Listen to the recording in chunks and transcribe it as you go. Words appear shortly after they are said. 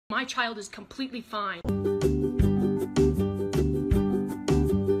My child is completely fine.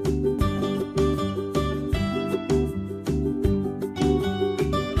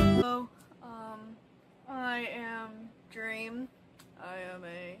 Hello, I am Dream. I am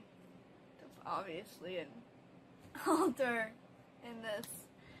obviously an alter in this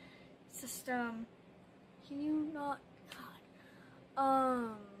system. Can you not?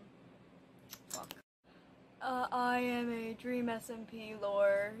 God. Fuck. I am a Dream SMP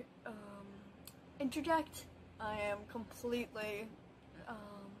lore. Interject. I am completely,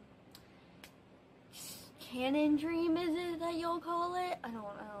 canon Dream, is it that y'all call it? I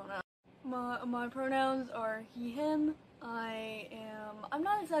don't know. My pronouns are he, him. I'm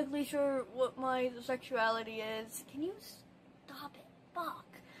not exactly sure what my sexuality is. Can you stop it? Fuck.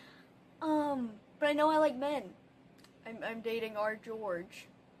 But I know I like men. I'm dating R. George.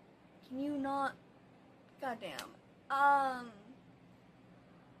 Can you not? Goddamn. I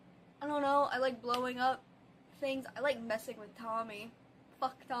don't know. I like blowing up things. I like messing with Tommy.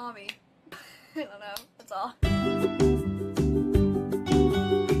 Fuck Tommy. I don't know. That's all.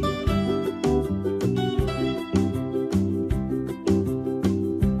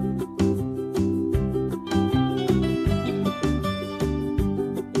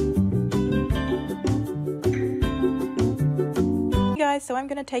 So I'm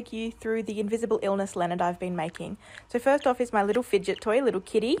going to take you through the invisible illness Leonard I've been making. So first off is my little fidget toy, little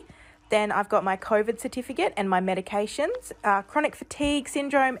kitty. Then I've got my COVID certificate and my medications, chronic fatigue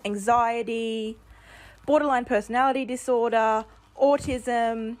syndrome, anxiety, borderline personality disorder,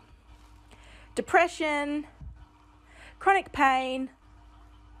 autism, depression, chronic pain,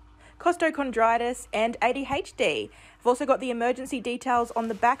 costochondritis, and ADHD. I've also got the emergency details on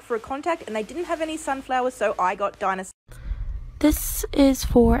the back for a contact, and they didn't have any sunflowers, so I got dinosaurs. This is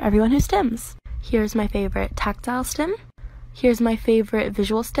for everyone who stims. Here's my favorite tactile stim. Here's my favorite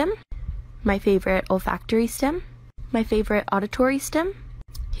visual stim. My favorite olfactory stim. My favorite auditory stim.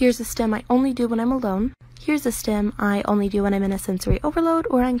 Here's a stim I only do when I'm alone. Here's a stim I only do when I'm in a sensory overload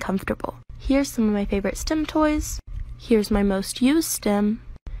or uncomfortable. Here's some of my favorite stim toys. Here's my most used stim.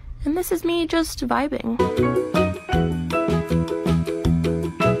 And this is me just vibing.